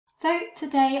So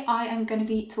today I am going to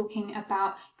be talking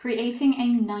about creating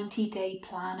a 90-day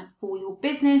plan for your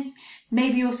business.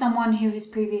 Maybe you're someone who has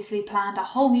previously planned a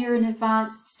whole year in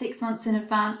advance, 6 months in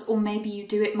advance, or maybe you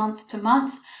do it month to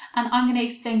month. And I'm going to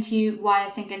explain to you why I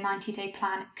think a 90-day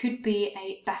plan could be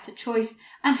a better choice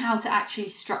and how to actually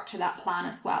structure that plan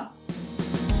as well.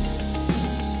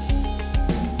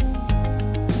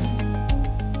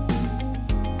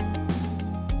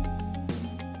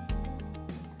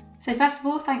 So first of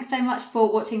all, thanks so much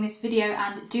for watching this video,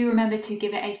 and do remember to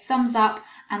give it a thumbs up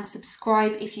and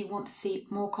subscribe if you want to see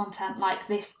more content like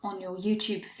this on your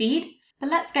YouTube feed. But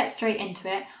let's get straight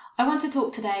into it. I want to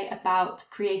talk today about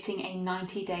creating a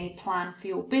 90-day plan for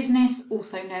your business,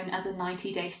 also known as a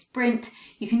 90-day sprint.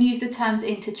 You can use the terms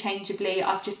interchangeably.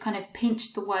 I've just kind of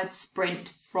pinched the word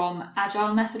sprint from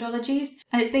agile methodologies,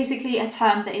 and it's basically a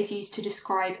term that is used to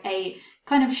describe a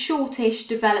kind of shortish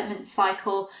development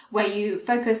cycle where you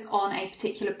focus on a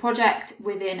particular project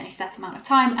within a set amount of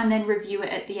time and then review it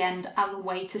at the end as a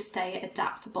way to stay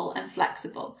adaptable and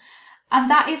flexible. And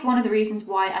that is one of the reasons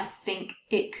why I think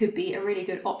it could be a really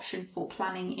good option for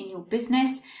planning in your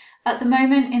business. At the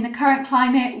moment, in the current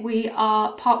climate, we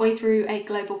are partway through a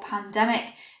global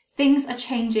pandemic. Things are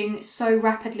changing so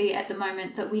rapidly at the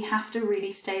moment that we have to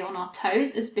really stay on our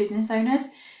toes as business owners.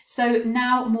 So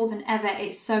now more than ever,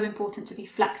 it's so important to be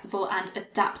flexible and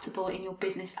adaptable in your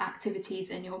business activities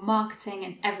and your marketing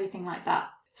and everything like that.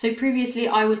 So previously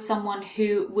I was someone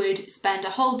who would spend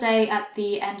a whole day at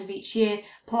the end of each year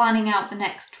planning out the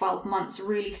next 12 months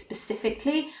really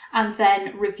specifically, and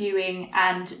then reviewing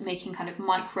and making kind of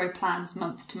micro plans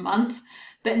month to month.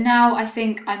 But now I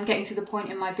think I'm getting to the point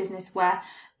in my business where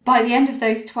by the end of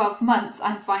those 12 months,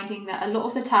 I'm finding that a lot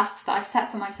of the tasks that I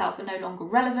set for myself are no longer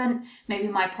relevant. Maybe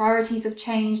my priorities have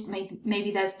changed. Maybe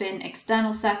there's been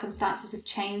external circumstances have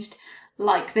changed,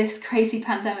 like this crazy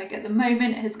pandemic at the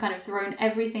moment has kind of thrown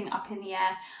everything up in the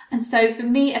air. And so for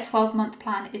me, a 12-month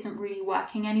plan isn't really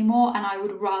working anymore. And I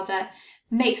would rather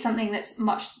make something that's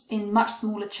in much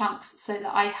smaller chunks so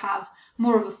that I have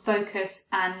more of a focus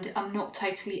and I'm not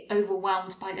totally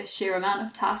overwhelmed by the sheer amount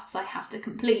of tasks I have to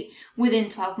complete within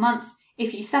 12 months.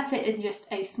 If you set it in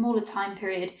just a smaller time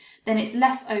period, then it's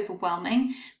less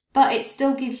overwhelming, but it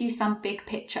still gives you some big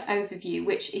picture overview,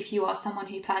 which if you are someone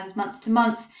who plans month to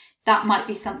month, that might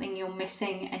be something you're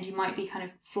missing, and you might be kind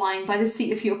of flying by the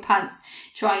seat of your pants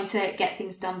trying to get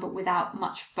things done but without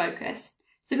much focus.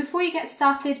 So before you get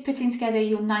started putting together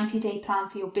your 90-day plan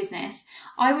for your business,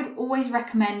 I would always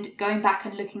recommend going back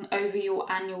and looking over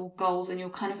your annual goals and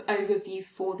your kind of overview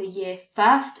for the year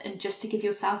first, and just to give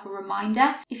yourself a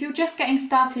reminder. If you're just getting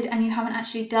started and you haven't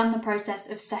actually done the process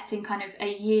of setting kind of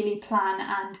a yearly plan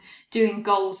and doing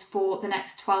goals for the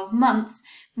next 12 months,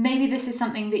 maybe this is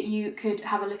something that you could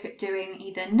have a look at doing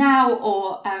either now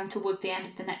or towards the end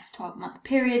of the next 12-month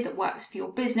period that works for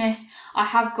your business. I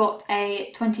have got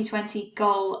a 2020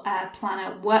 goal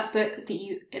planner workbook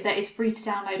that is free to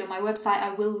download on my website.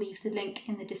 I will leave the link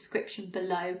in the description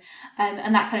below,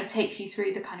 and that kind of takes you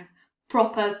through the kind of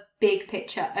proper big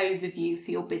picture overview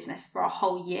for your business for a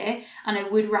whole year. And I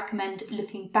would recommend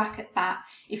looking back at that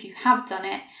if you have done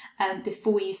it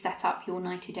before you set up your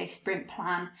 90-day sprint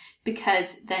plan,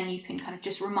 because then you can kind of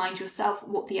just remind yourself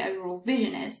what the overall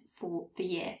vision is for the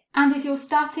year. And if you're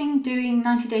starting doing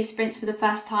 90-day sprints for the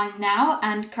first time now,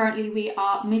 and currently we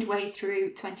are midway through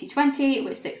 2020,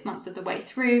 we're 6 months of the way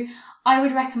through, I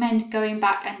would recommend going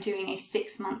back and doing a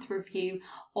 6-month review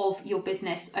of your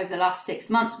business over the last 6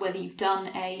 months, whether you've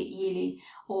done a yearly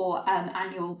or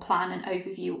annual plan and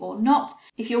overview or not.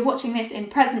 If you're watching this in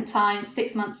present time,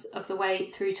 6 months of the way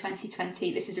through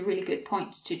 2020, this is a really good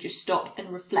point to just stop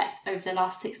and reflect over the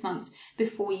last 6 months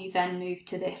before you then move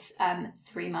to this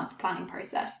 3-month planning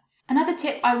process. Another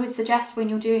tip I would suggest when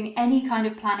you're doing any kind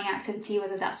of planning activity,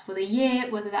 whether that's for the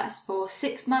year, whether that's for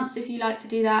 6 months if you like to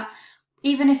do that,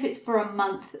 even if it's for a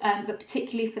month, but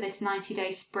particularly for this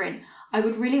 90-day sprint, I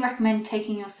would really recommend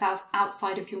taking yourself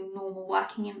outside of your normal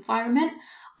working environment.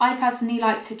 I personally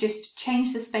like to just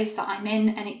change the space that I'm in,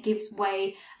 and it gives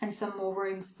way and some more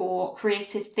room for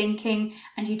creative thinking,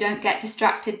 and you don't get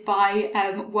distracted by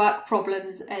work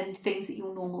problems and things at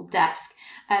your normal desk.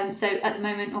 So at the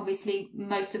moment, obviously,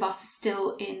 most of us are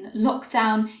still in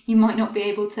lockdown. You might not be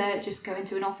able to just go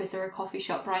into an office or a coffee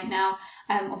shop right now.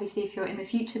 Obviously, if you're in the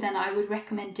future, then I would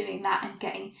recommend doing that and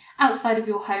getting outside of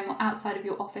your home or outside of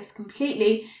your office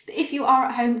completely. But if you are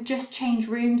at home, just change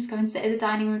rooms, go and sit at the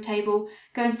dining room table,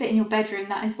 go and sit in your bedroom.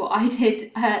 That is what I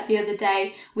did the other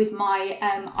day with my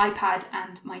iPad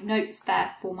and my notes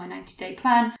there for my 90-day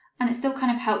plan. and it still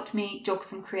kind of helped me jog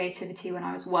some creativity when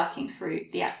I was working through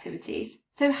the activities.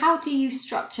 So how do you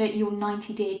structure your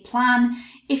 90-day plan?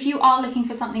 If you are looking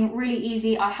for something really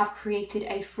easy, I have created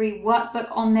a free workbook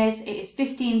on this. It is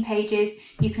 15 pages.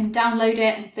 You can download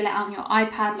it and fill it out on your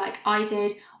iPad like I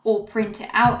did, or print it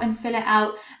out and fill it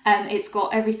out. It's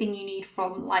got everything you need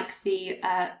from like the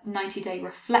 90-day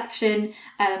reflection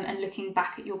and looking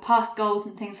back at your past goals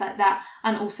and things like that,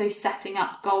 and also setting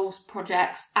up goals,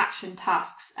 projects, action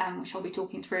tasks, which I'll be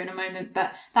talking through in a moment,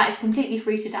 but that is completely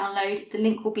free to download. The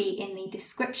link will be in the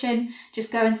description.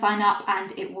 Just go and sign up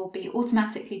and it will be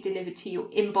automatically delivered to your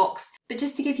inbox. But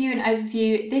just to give you an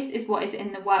overview, this is what is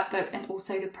in the workbook and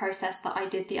also the process that I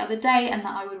did the other day and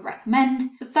that I would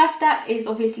recommend. The first step is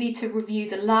obviously to review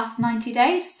the last 90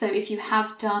 days. So if you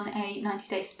have done a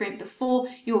 90-day sprint before,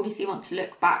 you obviously want to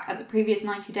look back at the previous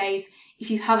 90 days. If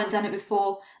you haven't done it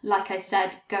before, like I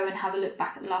said, go and have a look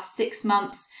back at the last 6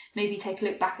 months, maybe take a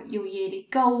look back at your yearly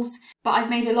goals. But I've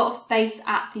made a lot of space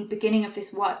at the beginning of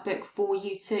this workbook for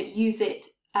you to use it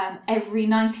every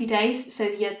 90 days.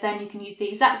 So then you can use the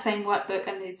exact same workbook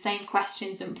and the same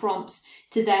questions and prompts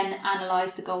to then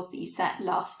analyse the goals that you set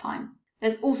last time.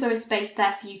 There's also a space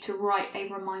there for you to write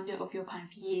a reminder of your kind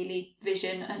of yearly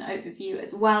vision and overview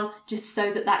as well, just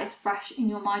so that that is fresh in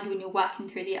your mind when you're working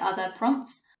through the other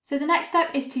prompts. So the next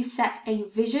step is to set a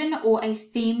vision or a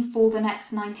theme for the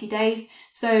next 90 days.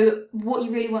 So what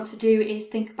you really want to do is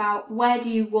think about, where do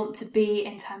you want to be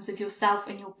in terms of yourself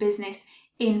and your business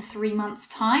in 3 months'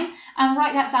 time, and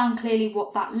write that down clearly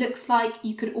what that looks like.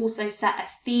 You could also set a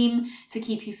theme to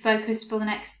keep you focused for the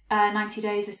next 90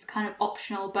 days. It's kind of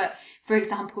optional, but for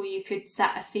example, you could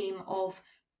set a theme of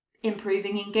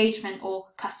improving engagement or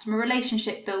customer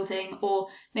relationship building, or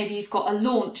maybe you've got a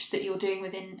launch that you're doing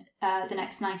within the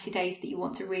next 90 days that you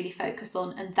want to really focus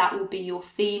on, and that will be your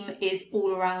theme, is all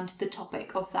around the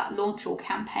topic of that launch or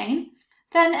campaign.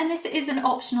 Then, and this is an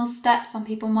optional step, some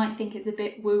people might think it's a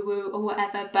bit woo-woo or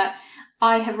whatever, but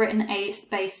I have written a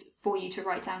space for you to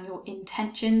write down your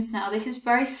intentions. Now, this is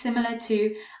very similar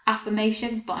to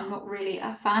affirmations, but I'm not really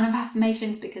a fan of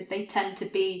affirmations because they tend to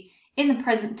be in the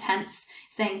present tense,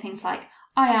 saying things like,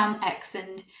 I am X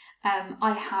and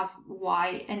I have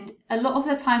Y. And a lot of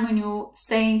the time when you're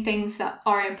saying things that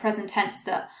are in present tense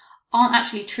that aren't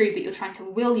actually true, but you're trying to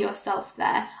will yourself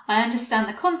there, I understand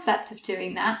the concept of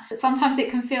doing that, but sometimes it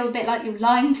can feel a bit like you're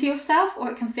lying to yourself, or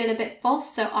it can feel a bit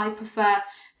false. So I prefer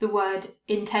the word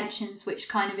intentions, which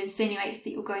kind of insinuates that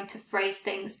you're going to phrase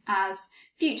things as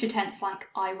future tense, like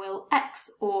I will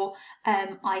X, or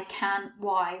I can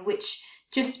Y, which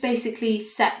just basically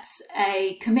sets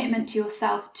a commitment to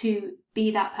yourself to be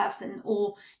that person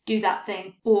or do that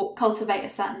thing or cultivate a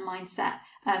certain mindset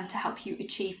to help you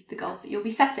achieve the goals that you'll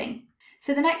be setting.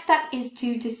 So the next step is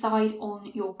to decide on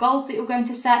your goals that you're going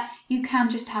to set. You can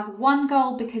just have one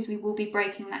goal because we will be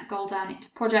breaking that goal down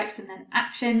into projects and then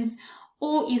actions,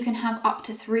 or you can have up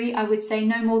to 3. I would say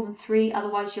no more than 3,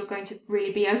 otherwise you're going to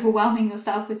really be overwhelming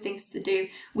yourself with things to do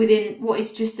within what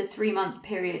is just a 3-month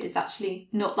period. Is actually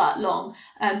not that long,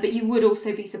 but you would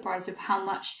also be surprised of how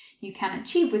much you can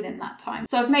achieve within that time.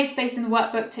 So I've made space in the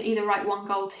workbook to either write 1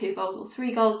 goal, 2 goals, or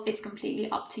 3 goals. It's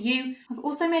completely up to you. I've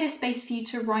also made a space for you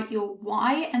to write your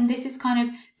why, and this is kind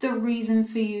of the reason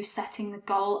for you setting the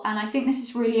goal. And I think this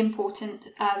is really important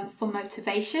for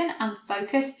motivation and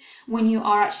focus when you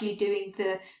are actually doing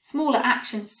the smaller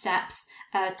action steps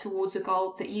towards a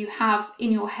goal, that you have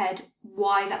in your head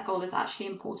why that goal is actually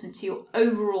important to your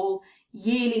overall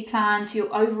yearly plan, to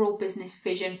your overall business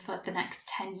vision for the next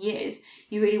 10 years.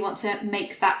 You really want to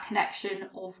make that connection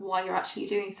of why you're actually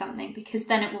doing something, because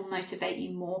then it will motivate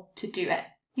you more to do it.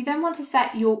 You then want to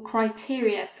set your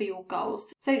criteria for your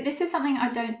goals. So this is something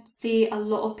I don't see a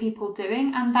lot of people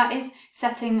doing, and that is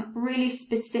setting really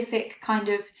specific kind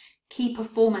of key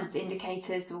performance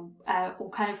indicators or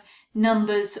kind of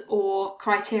numbers or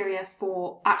criteria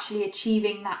for actually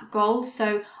achieving that goal.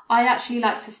 So I actually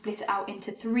like to split it out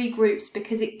into 3 groups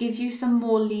because it gives you some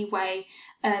more leeway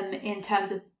in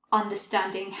terms of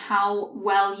understanding how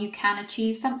well you can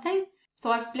achieve something.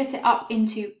 So I've split it up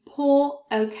into poor,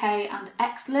 okay, and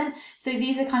excellent. So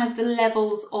these are kind of the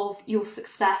levels of your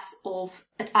success of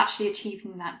actually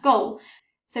achieving that goal.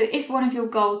 So if one of your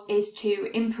goals is to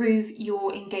improve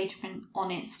your engagement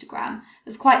on Instagram,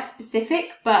 that's quite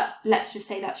specific, but let's just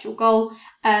say that's your goal.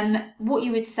 What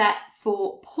you would set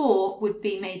for poor would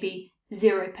be maybe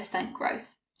 0%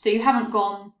 growth. So you haven't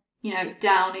gone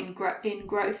down in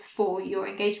growth for your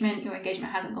engagement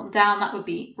hasn't gone down. That would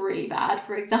be really bad,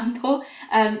 for example.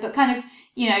 But kind of,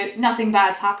 nothing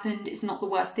bad's happened. It's not the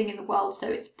worst thing in the world, so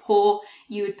it's poor.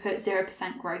 You would put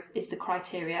 0% growth is the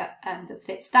criteria that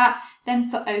fits that. Then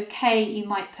for okay, you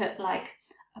might put like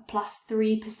a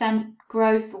 +3%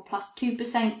 growth or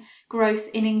 +2% growth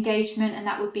in engagement, and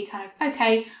that would be kind of,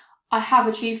 okay, I have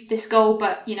achieved this goal,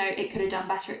 but it could have done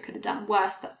better, it could have done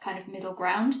worse. That's kind of middle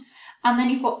ground. And then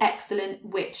you've got excellent,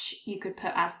 which you could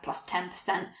put as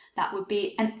 +10%. That would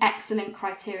be an excellent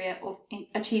criteria of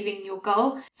achieving your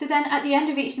goal. So then at the end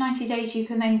of each 90 days, you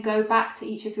can then go back to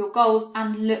each of your goals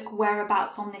and look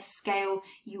whereabouts on this scale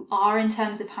you are in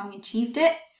terms of having achieved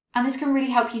it. And this can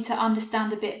really help you to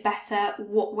understand a bit better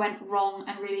what went wrong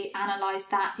and really analyse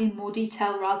that in more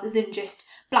detail, rather than just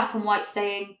black and white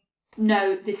saying,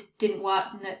 no, this didn't work,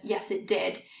 no, yes, it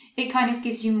did. It kind of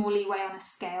gives you more leeway on a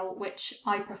scale, which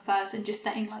I prefer than just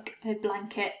setting like a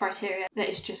blanket criteria that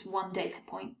is just one data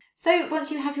point. So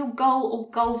once you have your goal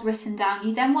or goals written down,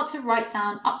 you then want to write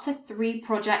down up to 3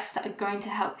 projects that are going to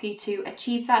help you to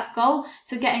achieve that goal.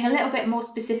 So getting a little bit more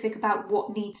specific about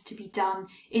what needs to be done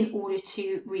in order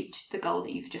to reach the goal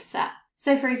that you've just set.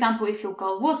 So for example, if your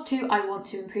goal was I want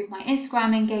to improve my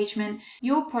Instagram engagement,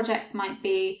 your projects might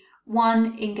be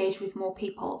 1, engage with more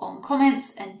people on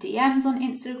comments and DMs on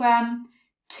Instagram.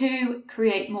 2,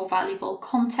 create more valuable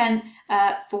content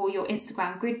for your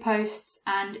Instagram grid posts.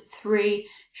 And 3,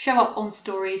 show up on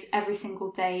stories every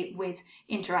single day with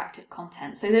interactive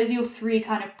content. So those are your 3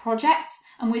 kind of projects.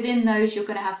 And within those, you're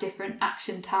going to have different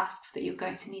action tasks that you're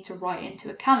going to need to write into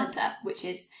a calendar, which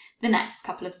is the next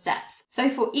couple of steps. So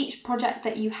for each project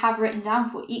that you have written down,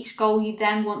 for each goal, you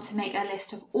then want to make a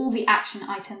list of all the action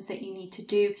items that you need to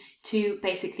do to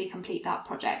basically complete that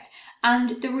project.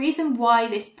 And the reason why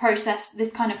this process,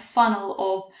 this kind of funnel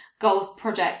of goals,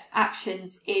 projects,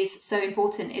 actions is so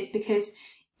important is because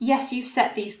yes, you've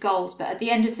set these goals, but at the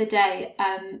end of the day,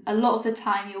 a lot of the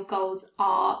time your goals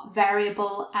are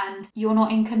variable and you're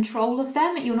not in control of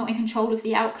them. You're not in control of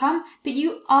the outcome, but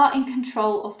you are in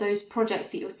control of those projects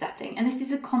that you're setting. And this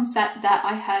is a concept that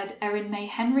I heard Erin May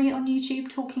Henry on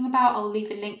YouTube talking about. I'll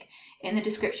leave a link in the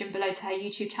description below to her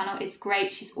YouTube channel. It's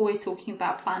great. She's always talking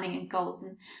about planning and goals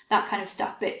and that kind of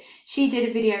stuff. But she did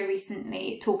a video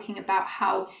recently talking about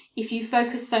how if you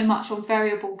focus so much on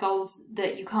variable goals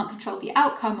that you can't control the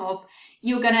outcome of,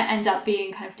 you're going to end up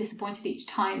being kind of disappointed each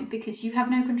time because you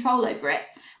have no control over it.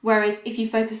 Whereas if you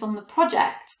focus on the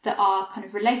projects that are kind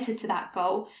of related to that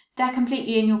goal, they're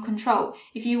completely in your control.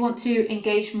 If you want to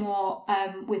engage more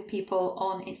with people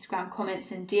on Instagram comments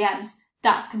and DMs,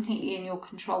 that's completely in your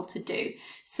control to do.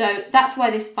 So that's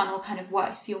why this funnel kind of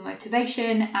works for your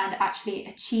motivation and actually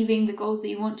achieving the goals that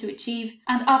you want to achieve.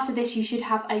 And after this, you should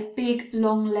have a big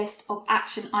long list of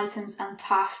action items and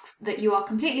tasks that you are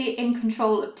completely in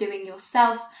control of doing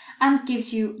yourself, and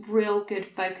gives you real good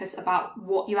focus about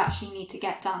what you actually need to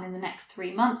get done in the next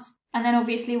 3 months. And then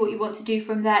obviously what you want to do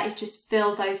from there is just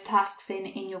fill those tasks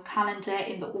in your calendar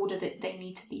in the order that they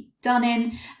need to be done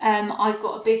in. I've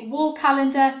got a big wall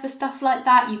calendar for stuff like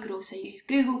that. You could also use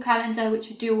Google Calendar, which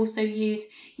I do also use.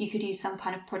 You could use some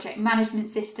kind of project management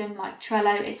system like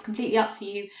Trello. It's completely up to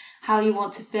you how you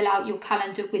want to fill out your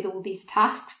calendar with all these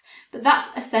tasks. But that's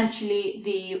essentially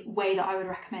the way that I would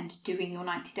recommend doing your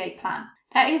 90-day plan.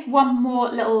 There is one more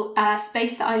little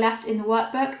space that I left in the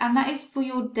workbook, and that is for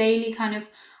your daily kind of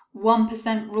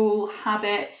 1% rule,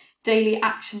 habit, daily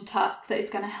action task that is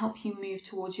going to help you move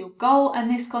towards your goal.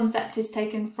 And this concept is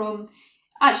taken from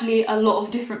actually a lot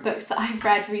of different books that I've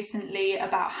read recently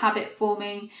about habit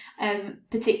forming,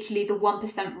 particularly the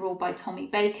 1% rule by Tommy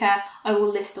Baker. I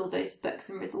will list all those books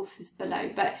and resources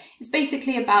below, but it's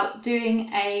basically about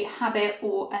doing a habit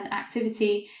or an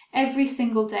activity every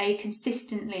single day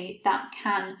consistently that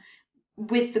can,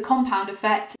 with the compound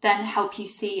effect, then help you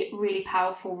see really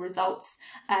powerful results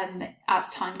as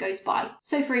time goes by.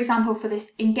 So for example, for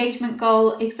this engagement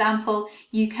goal example,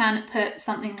 you can put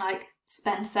something like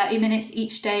spend 30 minutes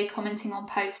each day commenting on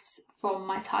posts from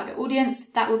my target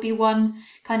audience. That would be one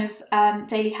kind of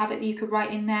daily habit that you could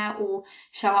write in there, or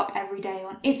show up every day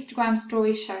on Instagram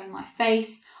stories showing my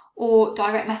face, or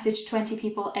direct message 20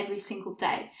 people every single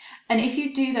day. And if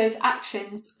you do those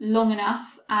actions long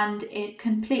enough and it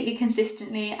completely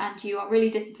consistently, and you are really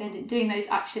disciplined in doing those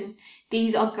actions,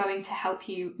 these are going to help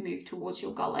you move towards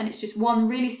your goal. And it's just one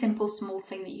really simple, small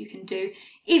thing that you can do.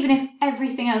 Even if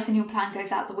everything else in your plan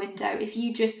goes out the window, if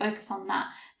you just focus on that,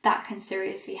 that can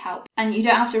seriously help. And you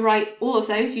don't have to write all of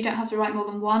those. You don't have to write more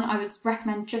than one. I would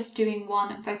recommend just doing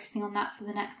one and focusing on that for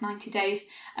the next 90 days.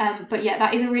 But yeah,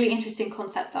 that is a really interesting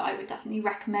concept that I would definitely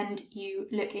recommend you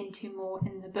look into more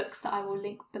in the books that I will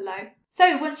link below.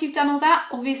 So once you've done all that,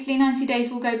 obviously 90 days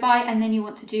will go by, and then you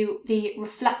want to do the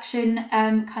reflection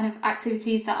kind of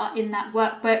activities that are in that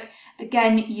workbook.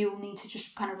 Again, you'll need to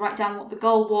just kind of write down what the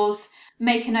goal was,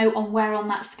 make a note on where on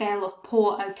that scale of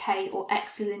poor, okay, or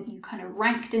excellent you kind of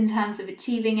ranked in terms of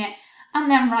achieving it,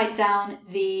 and then write down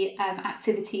the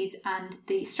activities and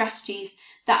the strategies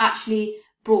that actually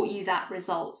brought you that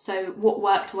result. So what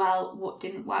worked well, what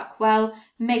didn't work well,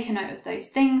 make a note of those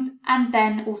things, and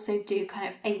then also do kind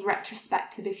of a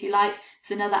retrospective, if you like. It's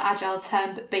another agile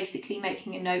term, but basically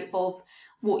making a note of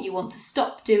what you want to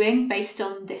stop doing based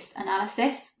on this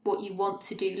analysis, what you want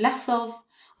to do less of,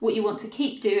 what you want to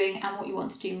keep doing, and what you want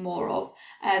to do more of.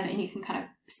 And you can kind of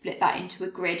split that into a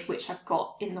grid, which I've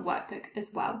got in the workbook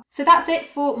as well. So that's it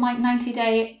for my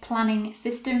 90-day planning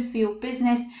system for your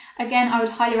business. Again, I would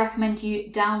highly recommend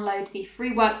you download the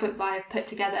free workbook that I've put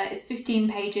together. It's 15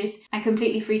 pages and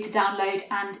completely free to download,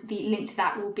 and the link to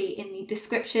that will be in the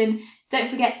description. Don't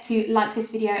forget to like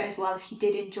this video as well if you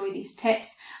did enjoy these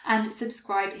tips, and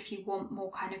subscribe if you want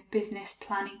more kind of business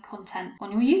planning content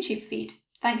on your YouTube feed.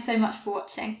 Thanks so much for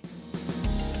watching.